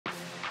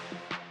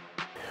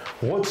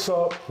What's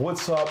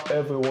up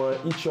everyone?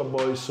 It's your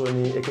boy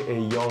Sony, aka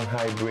Young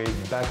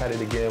Hybrid, back at it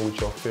again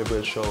with your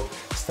favorite show,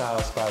 Style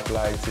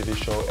Spotlight TV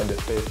show, and the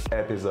 5th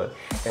episode.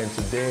 And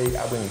today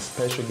I bring a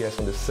special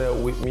guest on the set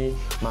with me,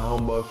 my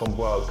homeboy from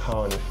Broward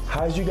County.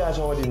 As you guys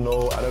already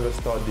know, I never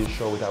start this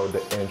show without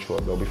the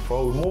intro, but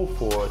before we move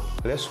forward,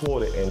 let's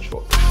roll the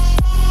intro.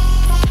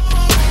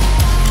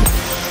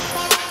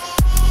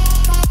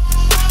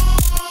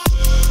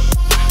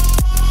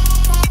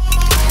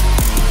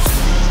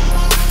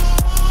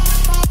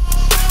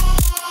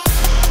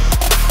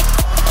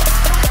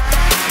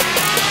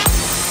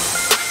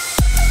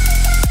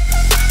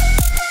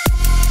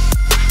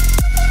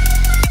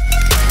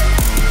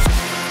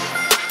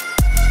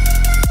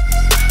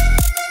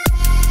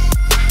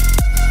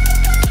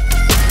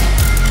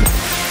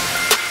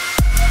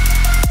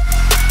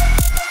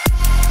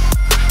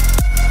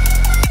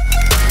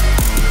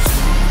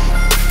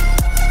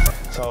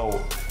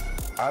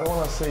 I don't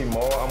want to say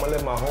more. I'm going to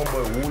let my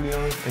homeboy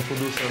William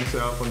introduce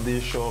himself on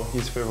this show,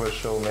 his favorite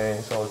show,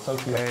 man. So talk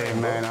to me. Hey,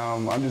 man,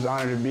 I'm just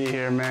honored to be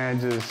here, man.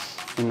 Just,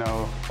 you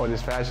know, for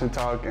this fashion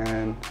talk,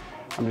 and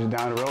I'm just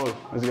down the road.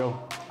 Let's go.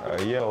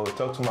 Yeah, well,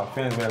 talk to my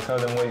fans, man. Tell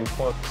them where you're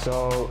from.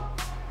 So,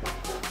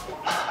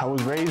 I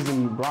was raised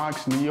in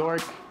Bronx, New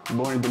York,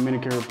 born in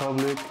Dominican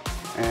Republic,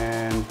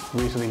 and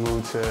recently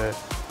moved to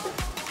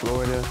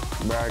Florida,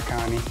 Broward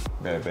County.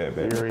 Bet.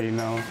 You already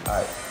know. All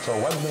right, so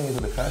what brings you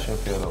to the fashion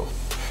field, though?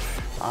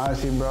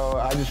 Honestly, bro,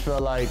 I just feel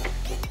like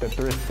the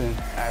thrifting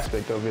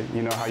aspect of it.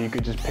 You know, how you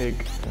could just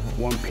pick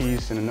one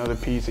piece and another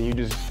piece, and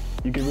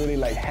you can really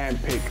like hand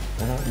pick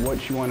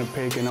what you want to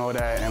pick and all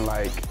that. And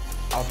like,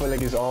 I feel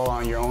like it's all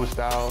on your own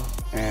style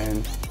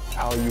and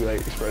how you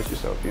like express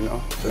yourself, you know?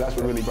 So that's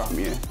what really brought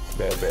me in.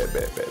 Bet.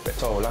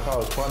 So like I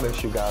was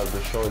promised you guys,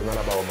 the show is not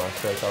about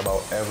myself, it's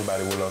about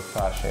everybody who loves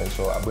fashion.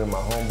 So I bring my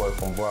homeboy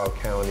from Broward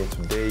County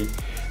today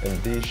in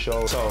this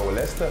show. So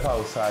let's step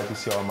outside to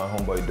see how my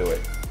homeboy do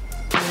it.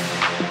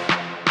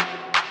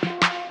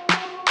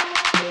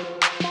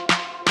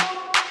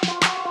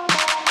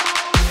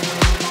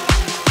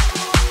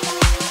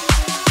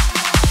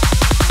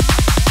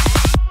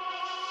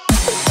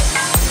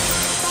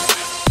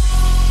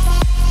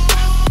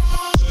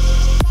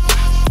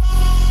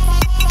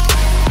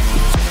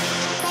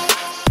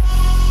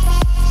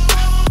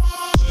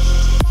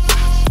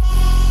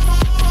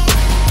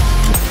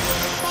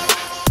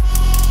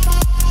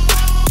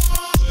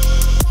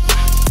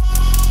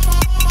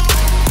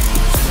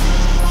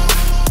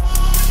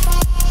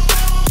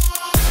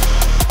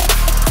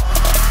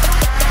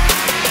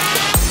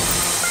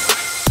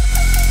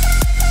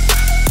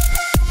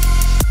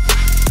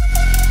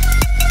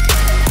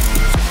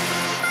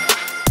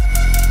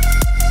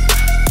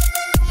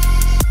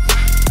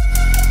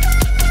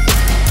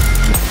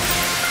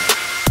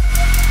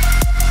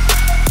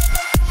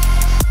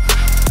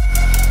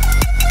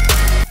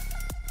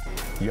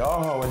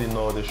 Y'all already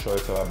know the show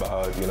is all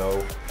about, you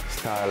know,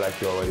 style like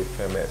you're already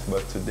famous.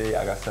 But today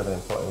I got 7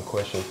 important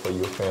questions for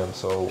you, fam.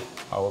 So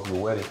I hope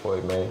you're ready for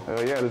it, man.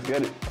 Oh yeah, let's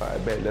get it. All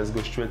right, bet. Let's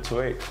go straight to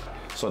it.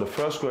 So the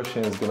first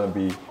question is gonna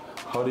be,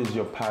 how did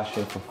your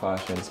passion for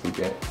fashions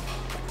begin?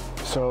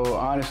 So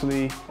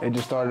honestly, it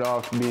just started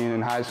off being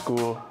in high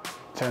school,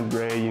 10th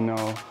grade, you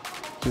know,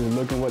 just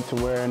looking what to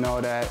wear and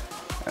all that.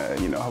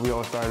 You know, how we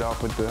all started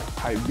off with the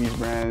hype beast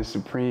brands,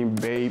 Supreme,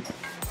 Bape,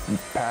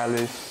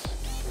 Palace,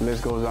 the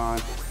list goes on.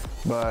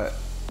 But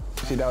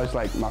see, that was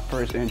like my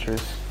first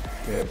interest.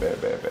 Yeah,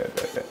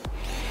 bet.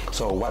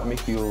 So what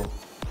makes you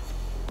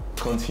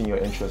continue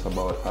your interest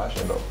about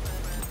fashion though?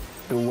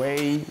 The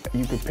way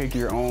you could pick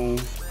your own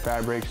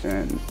fabrics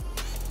and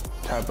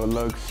type of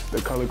looks, the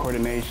color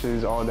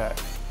coordinations, all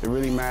that, it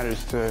really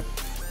matters to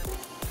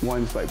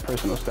one's like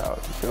personal style,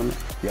 you feel me?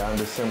 Yeah, and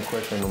the same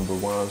question number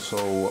 1. So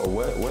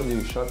where do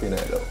you shopping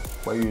at though?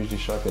 Where are you usually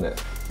shopping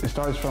at? It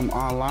starts from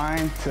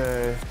online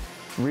to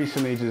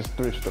recently just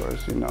thrift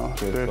stores, you know.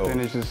 Thrifting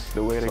is just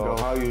the way to go.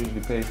 So how you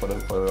usually pay for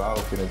the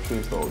outfit in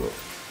thrift store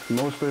though?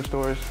 Most thrift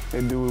stores,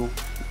 they do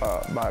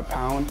by a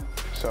pound.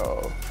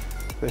 So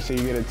let's say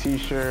you get a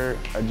t-shirt,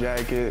 a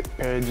jacket,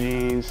 pair of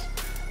jeans,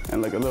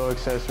 and like a little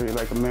accessory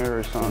like a mirror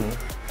or something.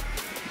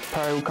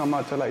 Probably will come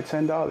out to like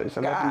 $10,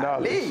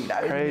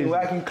 $11. Crazy.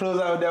 I can close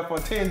out there for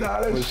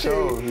 $10. For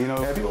sure, you know.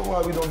 And people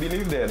probably don't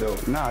believe that though.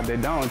 Nah, they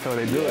don't until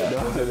they do it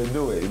though. Until they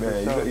do it,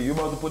 man. You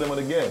about to put them on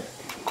the game.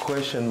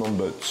 Question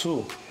number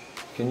 2.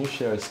 Can you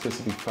share a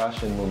specific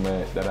fashion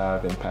moment that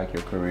have impacted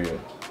your career?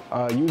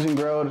 Using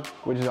Grilled,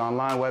 which is an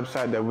online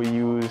website that we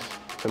use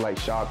to like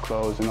shop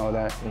clothes and all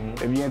that.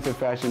 If you're into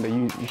fashion,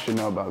 then you should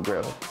know about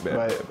Grilled.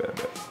 Bet.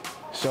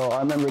 So I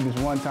remember this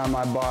one time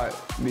I bought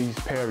these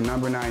pair of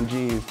number 9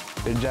 jeans.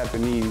 They're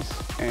Japanese,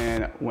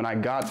 and when I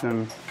got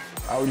them,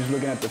 I was just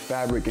looking at the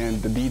fabric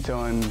and the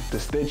detail and the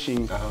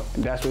stitching,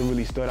 and that's what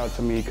really stood out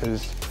to me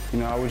because, you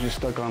know, I was just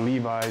stuck on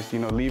Levi's. You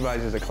know,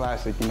 Levi's is a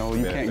classic, you know,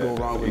 you can't go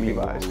wrong with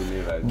Levi's.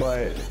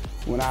 But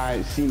when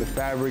I seen the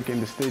fabric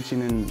and the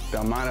stitching and the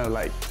amount of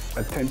like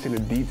attention to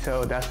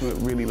detail, that's what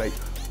really like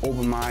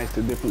opened my eyes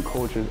to different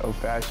cultures of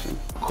fashion.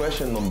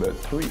 Question number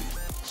 3.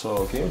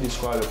 So can you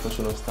describe your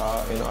personal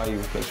style and how you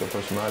reflect your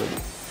personality?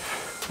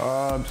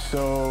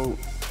 So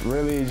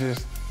really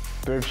just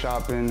thrift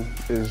shopping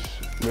is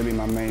really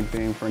my main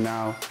thing for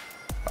now.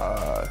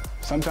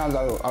 Sometimes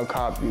I'll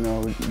cop, you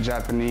know,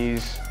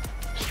 Japanese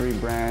street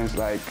brands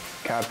like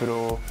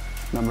Capital,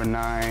 Number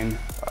 9,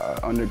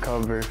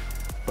 Undercover,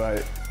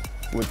 but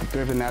with the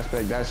thrifting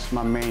aspect, that's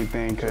my main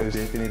thing. Cause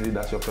definitely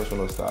that's your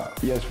personal style.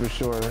 Yes, for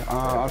sure.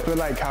 I feel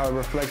like how it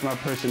reflects my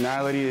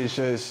personality is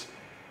just,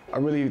 I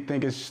really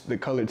think it's the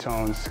color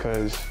tones,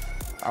 because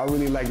I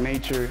really like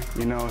nature,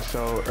 you know,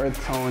 so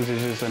earth tones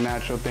is just a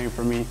natural thing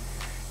for me.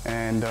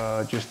 And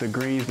just the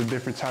greens, the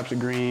different types of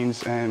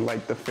greens, and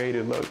like the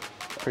faded look,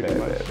 pretty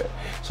much.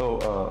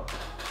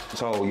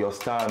 So your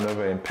style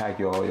never impact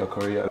your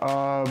career?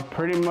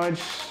 Pretty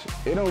much,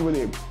 it don't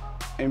really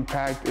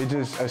impact, it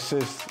just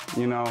assists,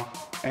 you know.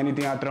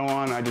 Anything I throw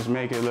on, I just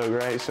make it look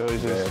right, so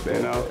it's just,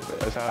 you know,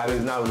 that's how it is.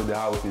 It's not really the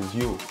outfit, it's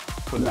you.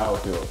 Put the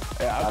outfit on.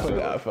 Yeah, I put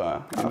the outfit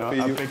on. You know,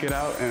 I pick it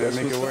out and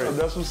make it work.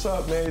 That's what's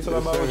up, man. It's all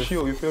about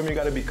you. You feel me? You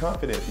gotta be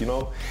confident, you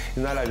know? It's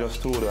not like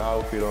just throw the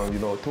outfit on, you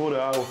know. Throw the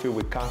outfit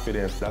with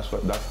confidence.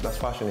 That's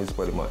fashion is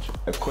pretty much.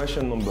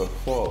 Question number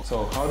 4.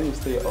 So how do you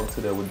stay up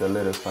to date with the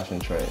latest fashion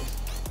trends?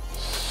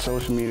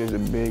 Social media is a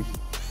big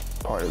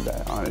part of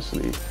that,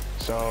 honestly.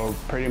 So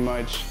pretty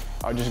much,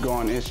 I'll just go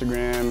on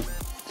Instagram,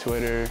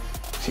 Twitter,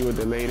 see what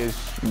the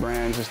latest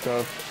brands and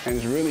stuff, and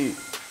it's really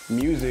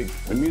music.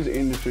 The music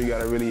industry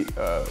got a really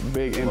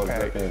big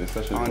impact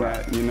on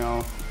that, you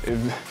know. If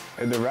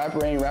the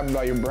rapper ain't rapping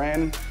about your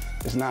brand,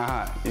 it's not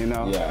hot, you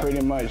know. Yeah.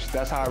 Pretty much,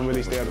 that's how I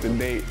really stay up to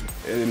date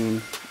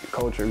in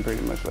culture and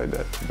pretty much like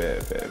that.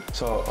 Bad.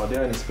 So are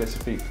there any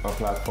specific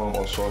platform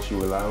or source you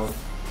rely on?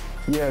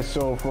 Yeah,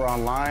 so for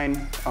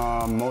online,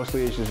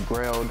 mostly it's just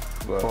Grailed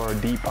or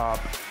Depop,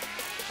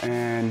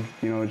 and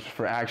you know, just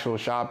for actual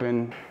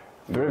shopping,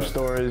 thrift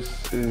stores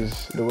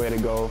is the way to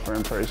go for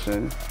in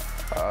person.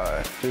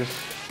 Just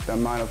the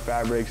amount of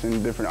fabrics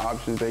and different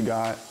options they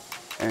got,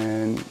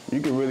 and you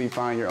can really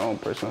find your own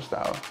personal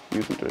style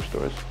using thrift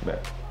stores.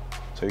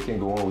 So you can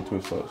go on with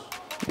thrift stores?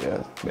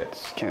 Yeah,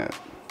 can't.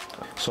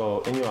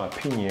 So in your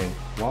opinion,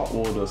 what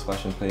role does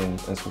fashion play in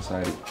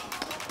society?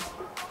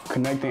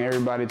 Connecting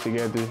everybody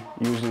together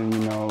using, you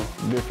know,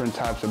 different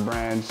types of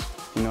brands.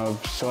 You know,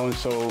 if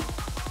so-and-so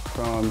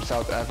from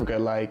South Africa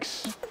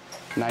likes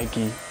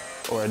Nike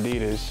or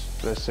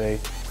Adidas, let's say,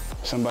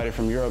 somebody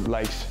from Europe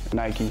likes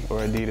Nike or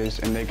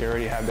Adidas, and they can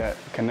already have that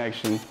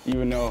connection,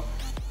 even though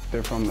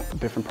they're from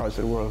different parts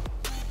of the world.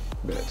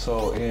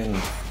 So,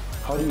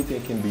 how do you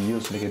think it can be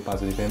used to make a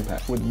positive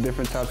impact? With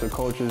different types of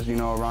cultures, you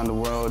know, around the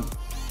world,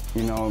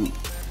 you know,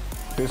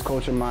 this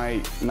culture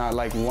might not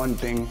like one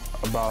thing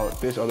about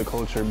this other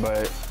culture,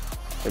 but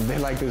if they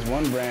like this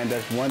one brand,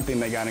 that's one thing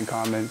they got in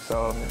common.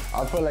 So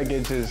I feel like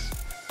it just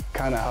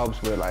kind of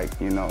helps with, like,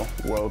 you know,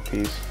 world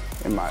peace,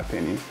 in my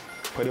opinion.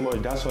 Pretty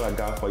much that's what I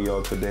got for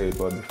y'all today,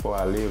 but before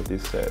I leave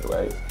this set,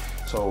 right?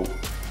 So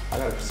I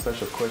got a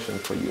special question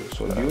for you.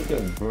 So do you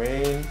think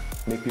brand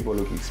make people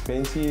look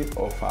expensive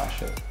or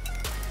fashion?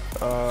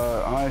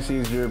 Honestly,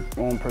 it's your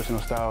own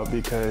personal style,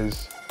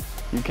 because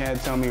you can't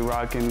tell me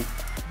rocking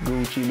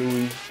Gucci,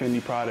 Louis,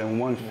 Fendi, Prada in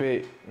one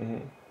fit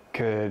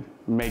could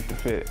make the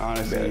fit,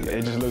 honestly.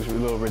 It just looks a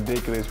little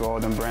ridiculous with all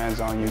them brands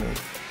on you.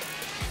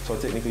 So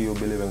technically you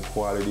believe in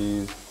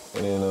qualities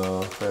and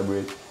in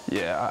fabric?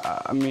 Yeah,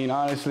 I mean,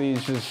 honestly,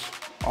 it's just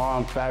all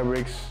on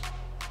fabrics,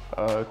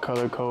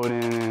 color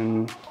coding,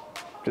 and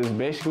just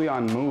basically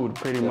on mood,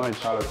 pretty much.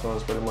 Color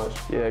tones, pretty much.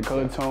 Yeah,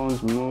 color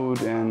tones,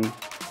 mood, and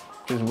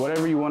just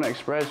whatever you want to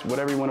express,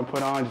 whatever you want to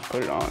put on, just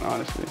put it on,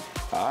 honestly.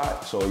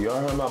 Alright, so y'all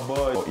heard my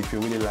boy. If you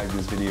really like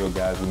this video,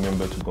 guys,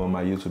 remember to go on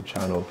my YouTube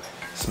channel,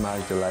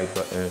 smash the like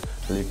button,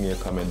 leave me a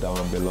comment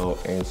down below,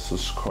 and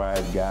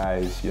subscribe,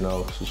 guys. You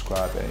know,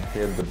 subscribe and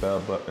hit the bell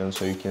button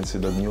so you can see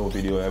the new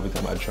video every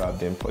time I drop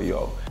them for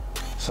y'all.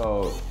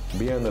 So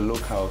be on the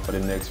lookout for the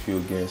next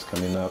few games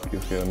coming up, you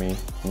feel me?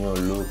 New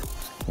look,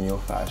 new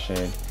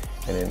fashion,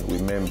 and then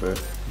remember,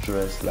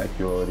 dress like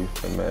you're already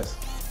famous.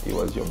 It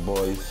was your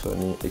boy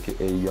Sony,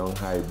 aka Young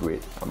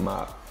Hybrid. I'm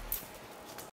out.